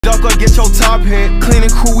Duck or get your top hit. Cleaning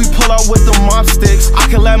crew, we pull out with the mop sticks. I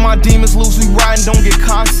can let my demons loose, we ride and don't get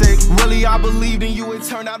car sick. Really, I believed in you, it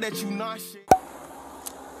turned out that you not shit.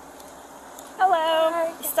 Hello.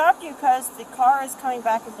 Hi. I stopped you because the car is coming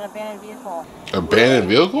back as an abandoned vehicle. Abandoned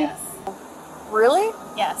vehicle? Yes. Really?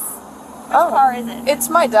 Yes. Which car is it? It's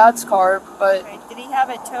my dad's car, but Okay. Did he have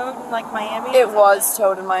it towed in like Miami? it was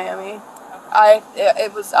towed in Miami. I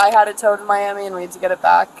had it towed in Miami and we had to get it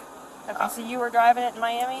back. Okay, so you were driving it in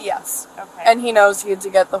Miami? Yes. Okay. And he knows he had to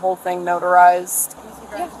get the whole thing notarized.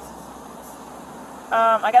 Yeah.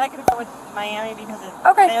 I gotta confirm with Miami because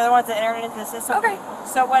they're the ones that entered it into the system. Okay.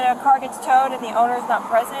 So when a car gets towed and the owner is not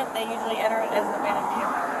present, they usually enter it as an abandoned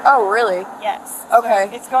vehicle. Oh, really? Yes. Okay.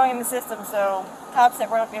 So it's going in the system, so cops that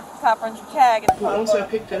run up, if the cop runs your tag. Once I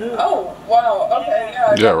picked it up. Oh, wow. Okay,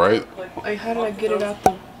 yeah. Yeah, right? Like, how did I get it out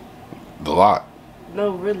the lot?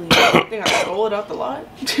 No, really. I think I stole it out the lot?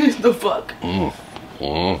 The fuck? I'll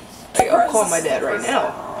call my dad right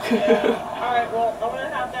now. Alright, well, I'm gonna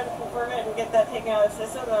have them confirm it and get that taken out of the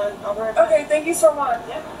system, and I'll be right back. Okay, thank you so much.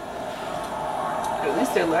 Yeah. At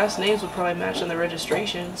least their last names would probably match on the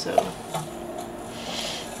registration, so.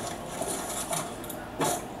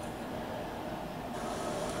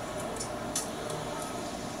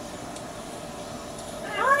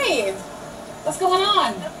 Hi! What's going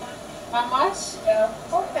on? Not much? Yeah.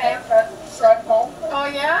 Okay. Drive home. Oh,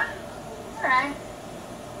 yeah? Alright.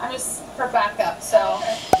 I'm just for backup, so.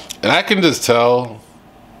 And I can just tell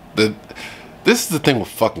that this is the thing with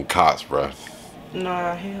fucking cops, bro.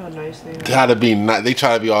 Nah, hell nice thing. They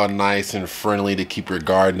try to be all nice and friendly to keep your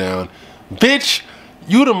guard down. Bitch,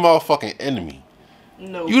 you the motherfucking enemy.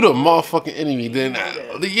 No. You the motherfucking enemy. Then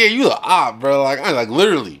yeah, you the op, bro. Like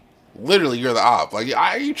literally, you're the op. Like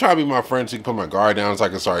you try to be my friend so you can put my guard down so I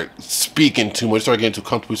can start speaking too much, start getting too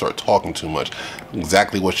comfortable, start talking too much.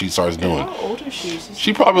 Exactly what she starts doing. How old is she?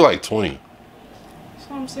 She probably like 20. That's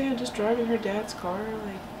what I'm saying. Just driving her dad's car,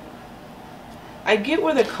 like. I get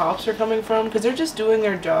where the cops are coming from because they're just doing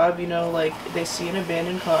their job, you know. Like they see an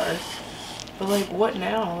abandoned car, but like, what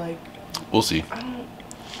now? Like. We'll see. I don't.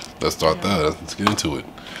 Let's start there. Let's get into it.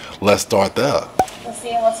 Let's start there. Let's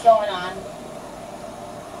see what's going on.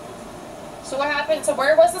 So what happened? So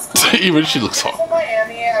where was this car? Even she looks I'm off. from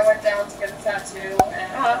Miami. I went down to get a tattoo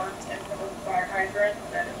and I went in for the fire hydrant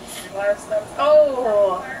and it was the last stuff.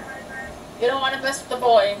 Oh. You don't want to mess with the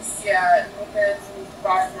boys. Yeah, within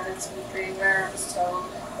 5 minutes of being there, I was told.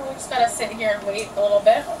 We just gotta sit here and wait a little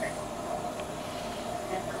bit.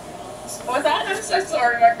 What's that? I'm so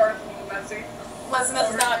sorry, my car's a little messy. Listen, this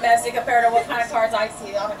is not messy compared to what kind of cars I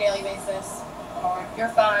see on a daily basis. You're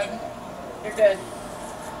fine. You're good.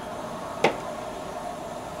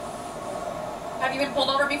 Have you been pulled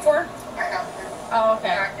over before? I have been. Oh, okay.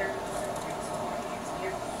 Back here.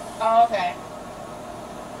 Oh, okay.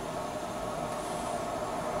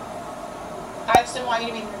 I just didn't want you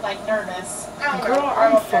to be, like, nervous. Girl,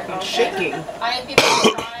 I'm fucking shaking. I had people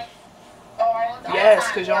try. Oh, I don't know. Yes,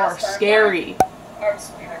 because y'all are scary. I'm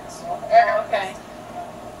scared, so. Oh, okay.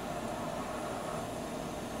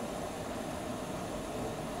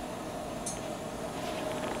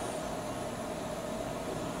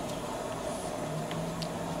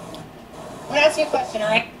 I'm gonna ask you a question,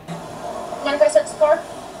 alright? Mind if I search the car?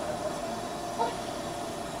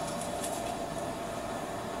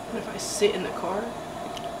 What if I sit in the car? Is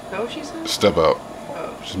that what she said? Step out.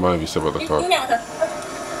 Oh. She's minding you step out the You car. can get with her.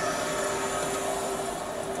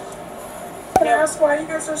 Can I ask why you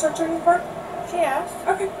guys are searching the car? She asked.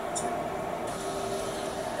 Okay.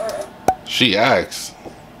 She asked.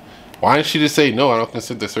 Why didn't she just say no? I don't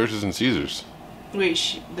consent to searches and seizures.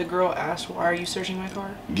 Wait, the girl asked, "Why are you searching my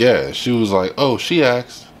car?" Yeah, she was like, "Oh, she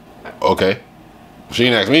asked." Okay, she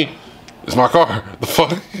didn't ask me. It's my car. The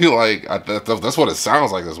fuck? Like that's what it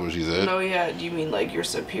sounds like. That's what she said. No, yeah. Do you mean like your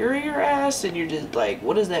superior asked, and you're just like,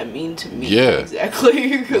 what does that mean to me? Yeah.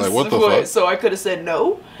 Exactly. Like, what the fuck? So I could have said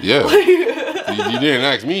no. Yeah. Like, you didn't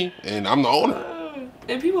ask me, and I'm the owner.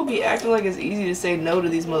 and people be acting like it's easy to say no to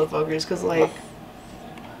these motherfuckers, cause like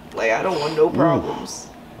I don't want no problems.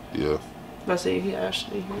 Yeah. But I say he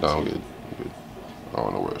actually. No, I'm good. I'm good. I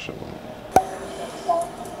don't know where that shit went.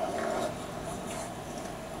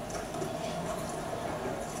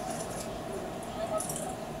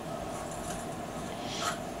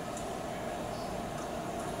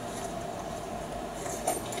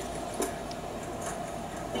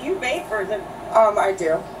 Do you vape or is it I do.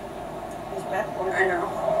 is meth? I know.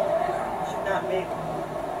 Should not vape.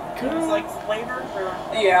 It's like flavored or.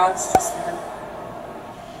 Yeah, it's just.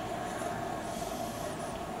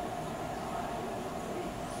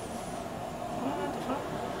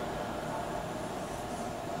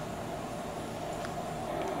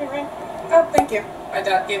 Hey, Ray. Oh, thank you. My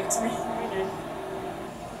dad gave it to me.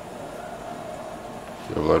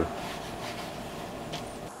 You have a letter?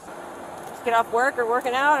 Just get off work or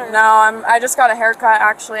working out or? No, I just got a haircut.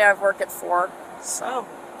 Actually, I work at 4. So.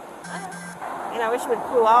 And I wish it would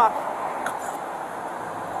cool off.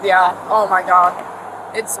 Yeah. Oh my God.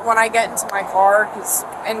 It's when I get into my car, because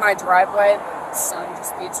in my driveway, the sun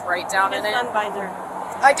just beats right down in it. Sun visor.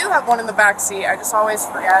 I do have one in the back seat. I just always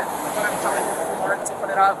forget when I'm coming home from work to put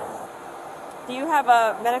it up. Do you have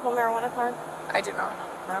a medical marijuana card? I do not.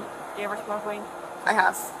 No. Do you ever smoke weed? I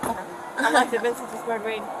have. How long has it been since you smoked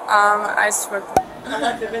weed? I smoked. How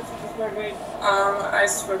long has it been since you smoked weed? I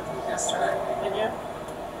smoked yesterday. Did you?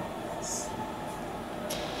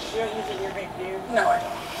 You don't use it in your vape, do you? No, I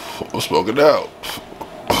don't. We'll smoke it out.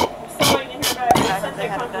 Still waiting to hear back. I haven't, they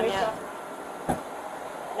haven't done yet.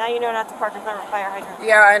 Now you know not to park in front of a fire hydrant.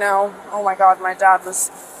 Yeah, I know. Oh my God, my dad was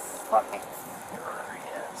fucking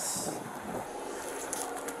furious.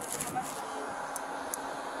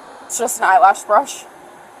 It's just an eyelash brush.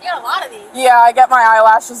 You got a lot of these. Yeah, I get my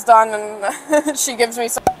eyelashes done and she gives me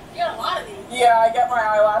some. You got a lot of these. Yeah, I get my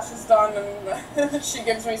eyelashes done and she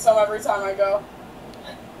gives me some every time I go.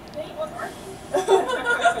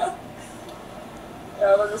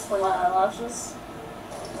 Yeah, they're just for my eyelashes.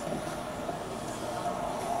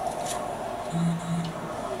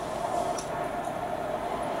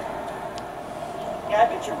 Yeah, I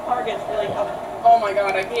bet your car gets really hot. Oh my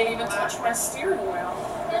God, I can't even touch my steering wheel.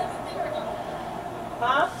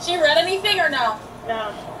 Huh? She read anything or no?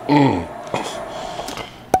 No.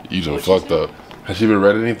 You done fucked up. Has she been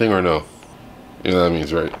read anything or no? You know what that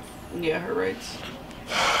means, right? Yeah, her rights.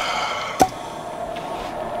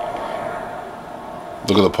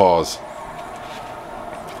 Look at the pause.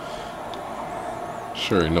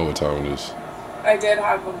 Sure, you know what time it is. I did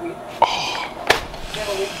have a week. Did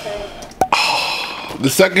a week thing. The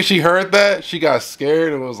second she heard that, she got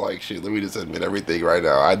scared and was like, shit, let me just admit everything right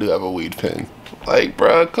now. I do have a weed pen. Like,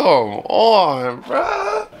 bruh, come on,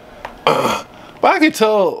 bruh. But I could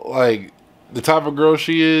tell, like, the type of girl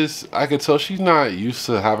she is, I could tell she's not used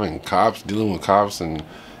to having cops, dealing with cops and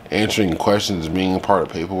answering questions, being a part of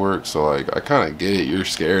paperwork. So, like, I kind of get it. You're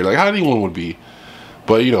scared. Like, how anyone would be.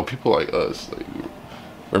 But, you know, people like us, like,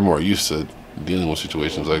 we're more used to dealing with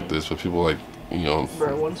situations like this. But people like, you know.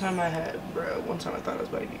 One time I thought I was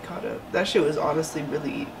about to get caught up. That shit was honestly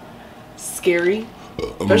really scary.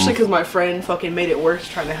 Especially because my friend fucking made it worse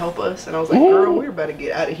trying to help us. And I was like, girl, we're about to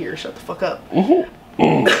get out of here. Shut the fuck up.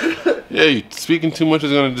 Yeah, speaking too much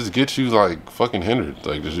is gonna just get you like fucking hindered.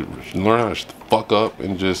 Like, just learn how to shut the fuck up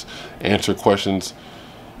and just answer questions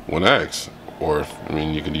when asked. Or, I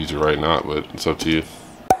mean, you could use your right not, but it's up to you.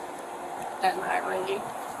 And I really.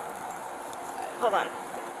 Hold on.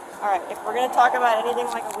 Alright, if we're gonna talk about anything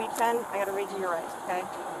like a weed pen, I gotta read you your rights, okay?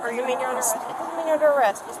 Or you mean you're under arrest? It doesn't mean you're under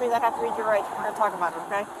arrest. It just means I have to read your rights if we're gonna talk about it,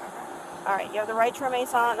 okay? Alright, you have the right to remain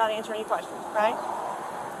silent, not answer any questions, okay?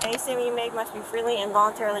 Any statement you make must be freely and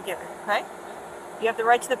voluntarily given, okay? You have the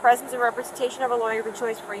right to the presence and representation of a lawyer of your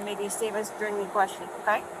choice before you make any statements during the questioning,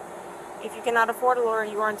 okay? If you cannot afford a lawyer,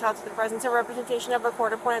 you are entitled to the presence and representation of a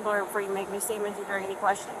court-appointed lawyer before you make any statements during any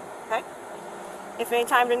questioning, okay? If any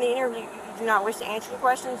time during the interview you do not wish to answer the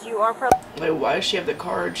questions, you are Like, why does she have the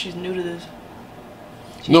card? She's new to this.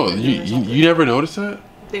 No, you never noticed that?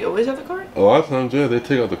 They always have the card? A lot of times, yeah, they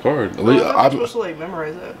take out the card. I thought they're supposed to, like,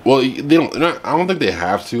 memorize that. Well, they don't. I don't think they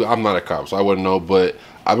have to. I'm not a cop, so I wouldn't know. But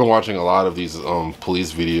I've been watching a lot of these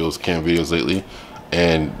police videos, cam videos lately,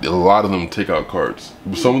 and a lot of them take out cards.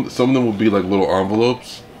 Some of them will be like little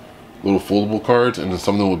envelopes, little foldable cards, and then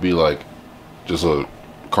some of them will be like just a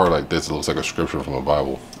card like this. It looks like a scripture from a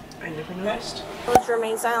Bible. I never noticed. to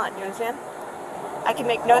remain silent, do you understand? I can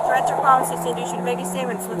make no threats or promises to induce you to make a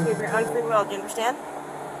statement simply of your own free will, do you understand?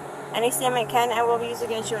 Any statement can and will be used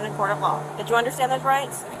against you in a court of law. Did you understand those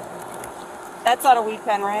rights? That's not a weed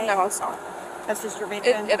pen, right? No, it's not. That's just your vape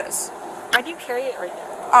pen? It is. Why do you carry it right there?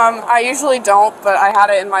 I usually don't, but I had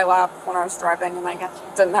it in my lap when I was driving and I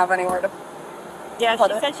didn't have anywhere to Yeah,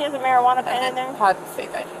 put she it. said she has a marijuana pen in there. Had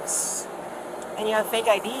fake IDs. And you have fake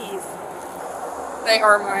IDs. They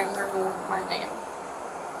are mine. They're in my name.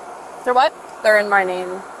 So what? They're in my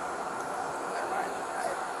name.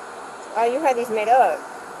 Oh, you had these made up.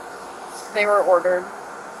 They were ordered.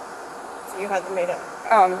 So you had them made up.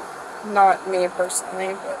 Not me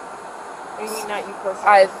personally, but What do you mean not you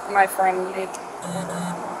personally? my friend made.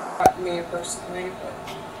 Not me personally, but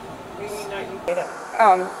What do you mean not you made up?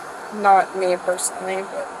 not me personally,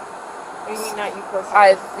 but What do you mean not you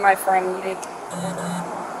personally? my friend made.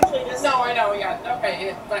 Usually just No, I know, yeah,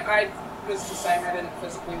 okay, but I was just saying I didn't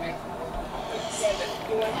physically make them. yeah, but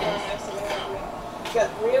you went there and asked them to have me. You got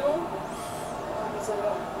 3 of them?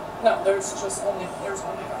 No, there's only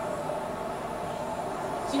one.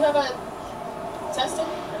 Do you have a testing?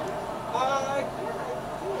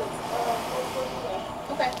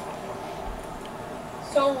 Okay.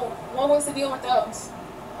 So, what was the deal with those?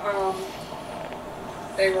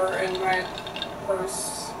 They were in my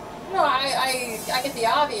purse. No, I get the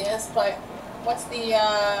obvious, but what's the,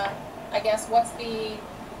 like,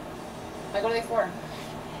 what are they for?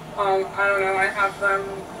 I don't know, I have them,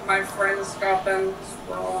 my friends got them,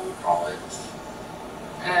 we're all in college,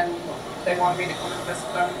 and they wanted me to come and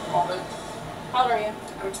visit them in college. How old are you?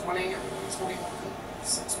 I'm 20, I'm 21,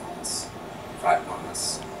 6 months, 5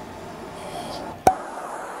 months.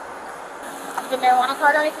 The marijuana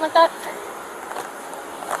card or anything like that?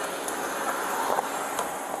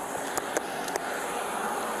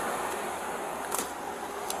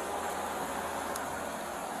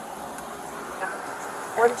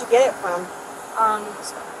 Where did you get it from?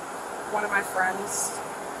 One of my friends.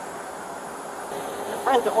 Your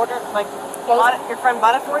friend ordered, like, your friend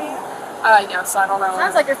bought it for you? Yes, I don't know.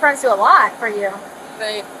 Sounds like your friends do a lot for you.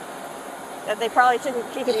 That they probably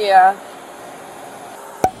shouldn't keep it. Yeah.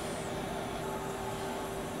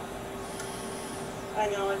 I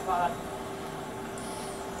know, it's odd.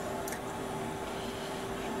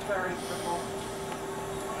 Very purple.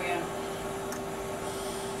 Oh, yeah.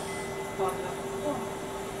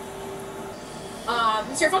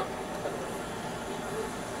 Is your phone?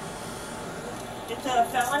 It's a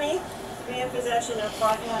felony to be in possession of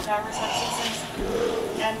fraudulent driver's licenses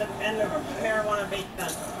and the marijuana vape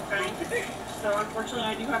gun. Okay. So unfortunately,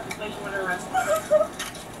 I do have to place you under arrest.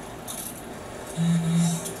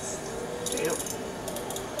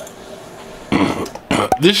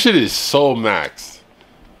 This shit is so max.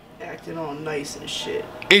 Acting all nice and shit.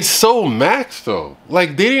 It's so max though.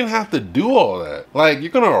 Like they didn't have to do all that. Like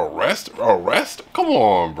you're gonna arrest? Come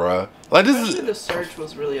on, bruh. Like this Actually, is. the search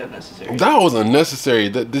was really unnecessary. That was unnecessary.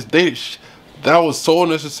 That was so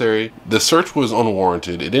unnecessary. The search was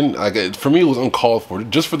unwarranted. It didn't for me. It was uncalled for.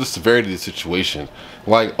 Just for the severity of the situation.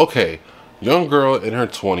 Like okay, young girl in her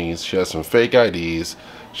 20s. She has some fake IDs.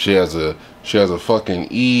 She has a fucking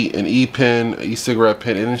e-cigarette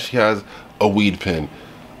pen, and then she has a weed pen.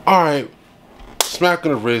 All right, smack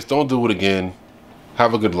on the wrist. Don't do it again.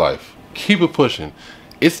 Have a good life. Keep it pushing.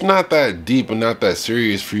 It's not that deep and not that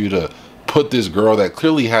serious for you to put this girl that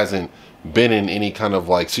clearly hasn't been in any kind of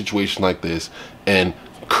like situation like this and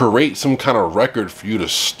create some kind of record for you to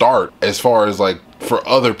start as far as like for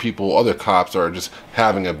other people, other cops are just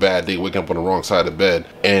having a bad day, waking up on the wrong side of bed,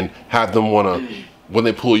 and have them want to, when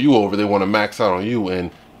they pull you over, they want to max out on you and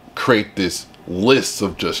create this list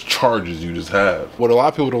of just charges you just have. What a lot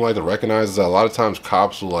of people don't like to recognize is that a lot of times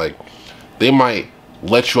cops will like, they might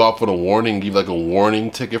let you off with a warning, give like a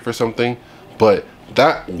warning ticket for something, but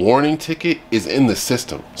that warning ticket is in the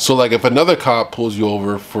system. So like if another cop pulls you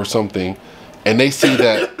over for something and they see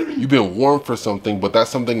that you've been warned for something, but that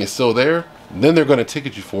something is still there, then they're going to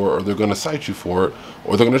ticket you for it, or they're going to cite you for it,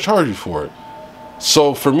 or they're going to charge you for it.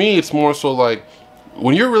 So for me, it's more so like,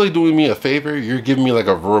 when you're really doing me a favor, you're giving me like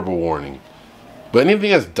a verbal warning. But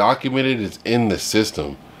anything that's documented is in the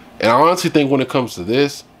system. And I honestly think when it comes to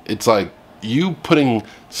this, it's like you putting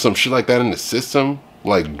some shit like that in the system,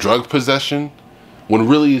 like drug possession, when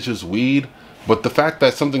really it's just weed. But the fact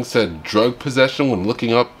that something said drug possession when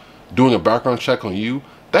looking up, doing a background check on you,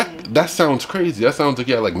 that sounds crazy. That sounds like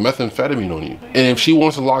you had like methamphetamine on you. And if she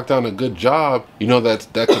wants to lock down a good job, you know, that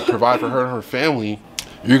could provide for her and her family,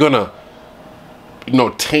 you're gonna, you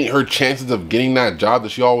know, taint her chances of getting that job that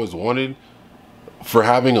she always wanted for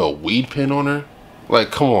having a weed pen on her.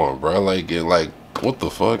 Like, come on, bro. Like what the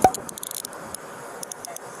fuck?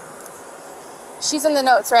 She's in the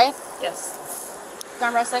notes, right? Yes.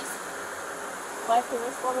 Number 6. Why can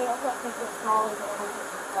you slow me up? I think it's smaller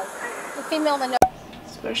than The female in the notes.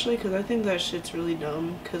 Especially because I think that shit's really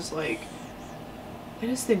dumb. Because, like, I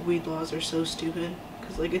just think weed laws are so stupid.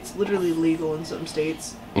 Because, like, it's literally legal in some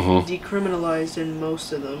states. Decriminalized in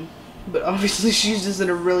most of them. But obviously she's just in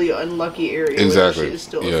a really unlucky area where she is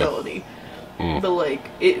still a felony. But, like,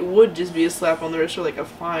 it would just be a slap on the wrist or, like, a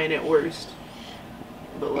fine at worst.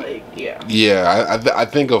 But, like, yeah. Yeah, I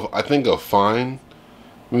think a fine,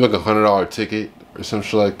 maybe like $100 ticket or some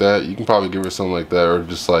shit like that. You can probably give her something like that, or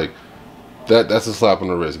just like that's a slap on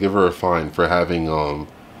the wrist. Give her a fine for having I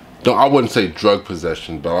wouldn't say drug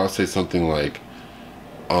possession, but I'll say something like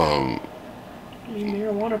I mean,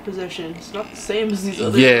 marijuana possession. It's not the same as these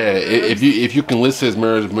other. Yeah, if you can list it as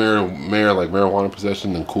marijuana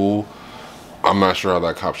possession, then cool. I'm not sure how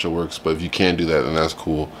that cop shit works, but if you can do that, then that's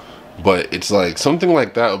cool. But it's like something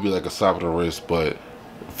like that would be like a slap on the wrist. But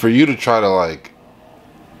for you to try to like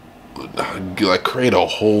like create a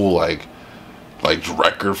whole like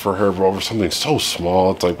record for her, bro, over something so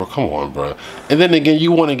small. It's like, bro, come on, bro. And then again,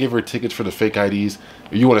 you want to give her tickets for the fake IDs,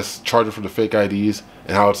 or you want to charge her for the fake IDs,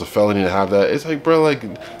 and how it's a felony to have that. It's like, bro, like,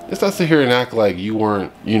 let's not sit here and act like you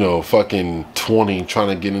weren't, you know, fucking 20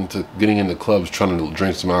 trying to getting into clubs, trying to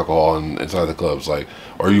drink some alcohol inside the clubs, like,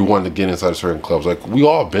 or you wanted to get inside certain clubs. Like, we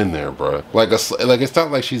all been there, bro. Like, it's not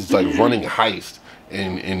like she's like running heist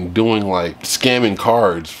and doing like scamming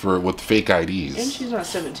cards with fake IDs. And she's not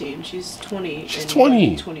 17. She's 20. She's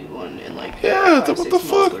 20. 21 and like yeah. What the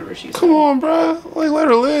fuck? Come on, bro. Like, let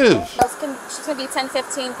her live. She's gonna be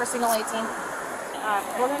 10-15 for signal 18.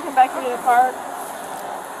 We're gonna come back to the car.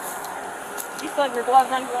 You still have your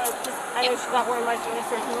gloves on. I know she's not wearing much in this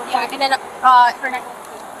search. Yeah, and then her neck.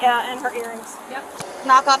 Yeah, and her earrings. Yep.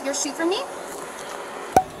 Knock off your shoe for me.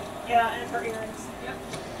 Yeah, and her earrings. Yep.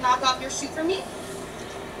 Knock off your shoe for me.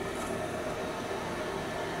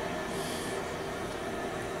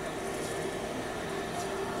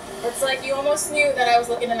 It's like you almost knew that I was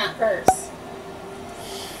looking in that purse.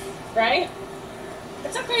 Right?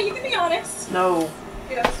 It's okay, you can be honest. No.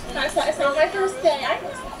 Yes. It's not my first day. I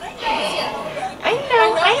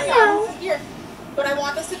know. Here. But I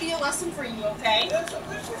want this to be a lesson for you, okay?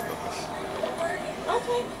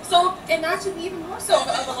 Okay. So, and that should be even more so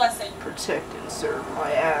of a lesson. Protect and serve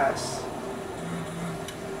my ass.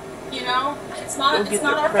 You know? It's not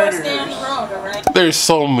our first day on the road, alright? There's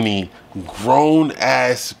so many grown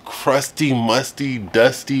ass, crusty, musty,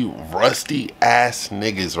 dusty, rusty ass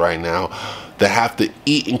niggas right now that have to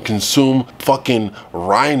eat and consume fucking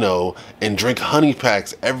Rhino and drink honey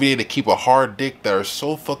packs every day to keep a hard dick that are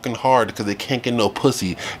so fucking hard because they can't get no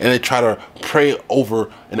pussy, and they try to pray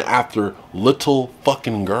over and after little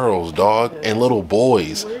fucking girls, dog, and little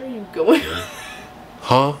boys. Where are you going?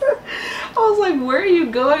 Huh? I was like, where are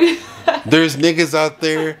you going? There's niggas out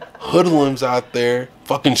there, hoodlums out there,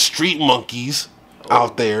 fucking street monkeys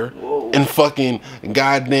out there, and fucking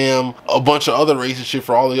goddamn a bunch of other racist shit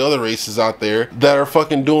for all the other races out there that are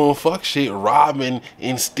fucking doing fuck shit, robbing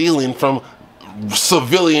and stealing from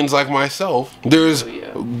civilians like myself. There's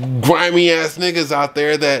grimy ass niggas out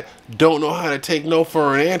there that don't know how to take no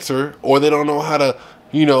for an answer, or they don't know how to,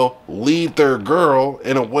 you know, lead their girl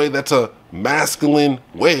in a way that's a masculine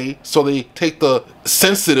way, so they take the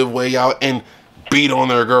sensitive way out and beat on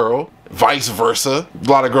their girl. Vice versa. A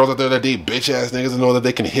lot of girls out there that date bitch ass niggas and know that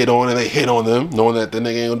they can hit on, and they hit on them, knowing that the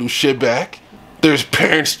nigga ain't gonna do shit back. There's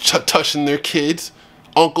parents touching their kids,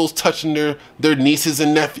 uncles touching their nieces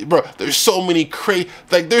and nephews. Bro, there's so many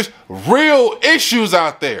like, there's real issues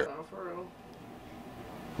out there.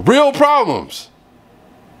 Real problems.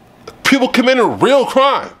 People committing real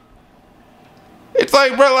crime. It's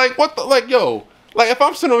like, bro, like, what the, like, yo, like, if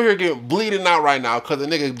I'm sitting over here getting bleeding out right now because the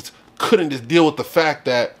nigga couldn't just deal with the fact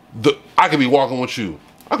that I could be walking with you.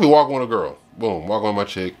 I could be walking with a girl. Boom, walking with my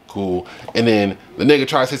chick, cool. And then the nigga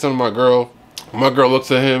tries to say something to my girl. My girl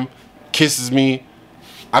looks at him, kisses me.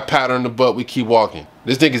 I pat her in the butt, we keep walking.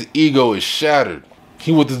 This nigga's ego is shattered.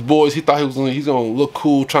 He with his boys, he thought he's gonna look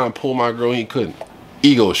cool trying to pull my girl, he couldn't.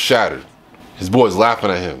 Ego is shattered. His boys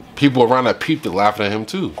laughing at him. People around that peeped at laughing at him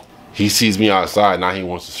too. He sees me outside, now he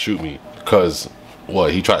wants to shoot me. Because,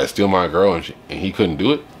 what, he tried to steal my girl and he couldn't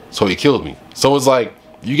do it? So he killed me. So it's like,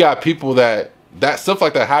 you got people that stuff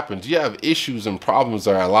like that happens. You have issues and problems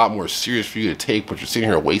that are a lot more serious for you to take, but you're sitting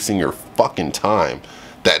here wasting your fucking time.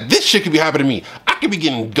 That this shit could be happening to me. I could be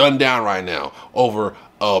getting gunned down right now over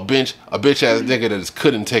a bitch ass nigga that just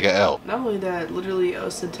couldn't take a L. Not only that, literally I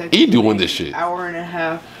was detecting he doing this shit. Hour and a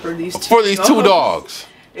half for these two dogs.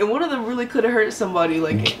 And one of them really could have hurt somebody,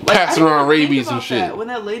 like passing around rabies and shit. That. When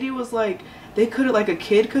that lady was like, they could have, like, a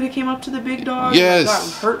kid could have came up to the big dog. Yes. And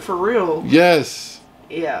gotten hurt for real. Yes.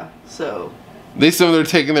 Yeah. So. They said they're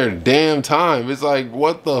taking their damn time. It's like,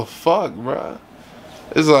 what the fuck, bruh?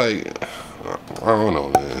 It's like, I don't know,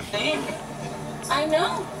 man. I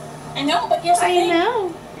know, but here's the thing. I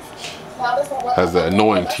know. Has that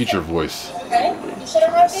annoying teacher voice. Okay? You should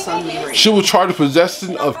have had big ideas. She was charged with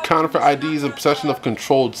possession of counterfeit IDs and possession of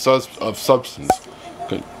controlled substance.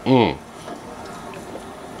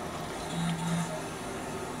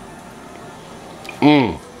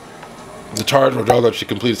 The charge was drug that she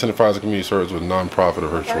completed 75 community service with non-profit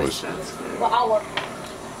of her choice. Well, I'll work.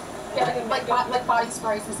 Yeah, like body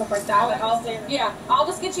sprays and stuff like that. Yeah, I'll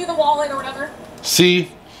just get you the wallet or whatever.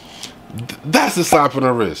 See, that's a slap on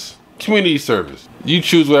the wrist. Community service. You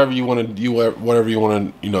choose whatever you want to, whatever you want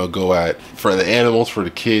to, you know, go at. For the animals, for the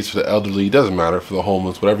kids, for the elderly, it doesn't matter. For the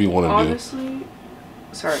homeless, whatever you want to do. Honestly,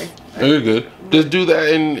 sorry. No, you're good. Just do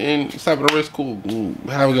that and slap on the wrist. Cool.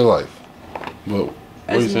 Have a good life. But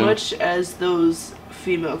as much as those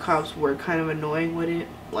female cops were kind of annoying with it,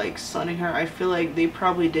 like sunning her, I feel like they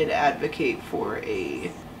probably did advocate for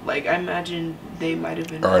a, like, I imagine they might have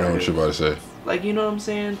been. I know what you're about to say. Like, you know what I'm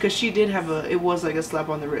saying? Because she did have a, it was like a slap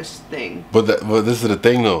on the wrist thing. But this is the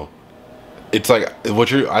thing though. It's like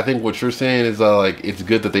I think what you're saying is like it's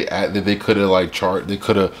good that they could have like they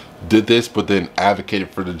could have did this, but then advocated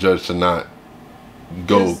for the judge to not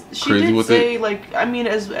go crazy with it. Like, I mean,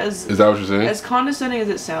 as is that what you're saying? As condescending as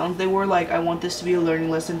it sounds, they were like, I want this to be a learning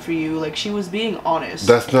lesson for you. Like, she was being honest.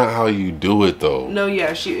 That's not how you do it though. No,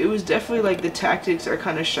 yeah, it was definitely like the tactics are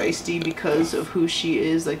kind of shisty because of who she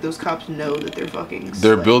is. Like, those cops know that they're fucking.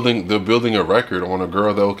 They're building a record on a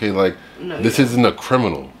girl that this isn't a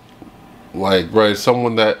criminal. Like, right,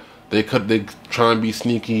 someone that they try and be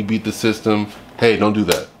sneaky, beat the system. Hey, don't do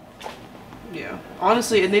that. Yeah,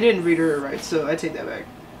 honestly, and they didn't read her rights, so I take that back.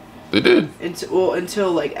 They did.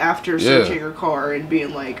 Until like after searching her car and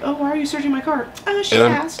being like, "Oh, why are you searching my car?" She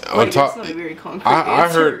asked. Like, that's not a very concrete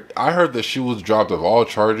answer. I heard that she was dropped of all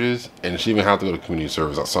charges, and she even had to go to community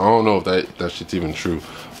service. So I don't know if that shit's even true.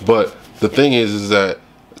 But the thing is that.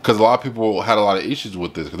 Because a lot of people had a lot of issues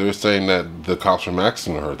with this. Because they were saying that the cops were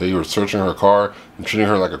maxing her. They were searching her car and treating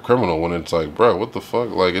her like a criminal. When it's like, bro, what the fuck?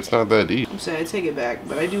 Like, it's not that deep. I'm saying I take it back.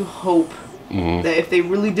 But I do hope that if they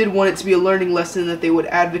really did want it to be a learning lesson, that they would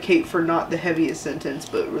advocate for not the heaviest sentence.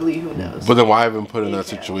 But really, who knows? But then why have been put in that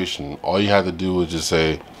situation? All you had to do was just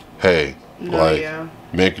say, hey,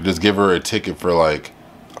 just give her a ticket for like,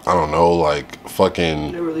 I don't know, like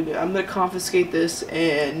fucking. I'm gonna confiscate this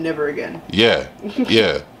and never again. Yeah,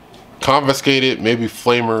 yeah. Confiscate it, maybe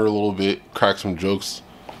flame her a little bit, crack some jokes,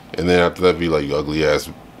 and then after that be like, you ugly ass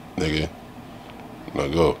nigga. Now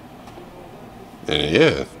go. And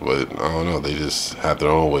yeah, but I don't know, they just have their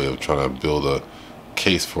own way of trying to build a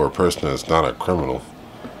case for a person that's not a criminal.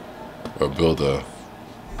 Or build a.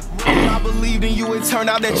 I believed in you, it turned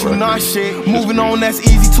out that you not shit. Moving on, that's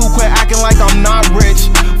easy too, quit acting like I'm not rich.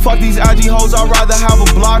 Fuck these IG hoes, I'd rather have a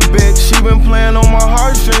block bitch. She been playing on my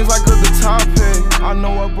heartstrings like a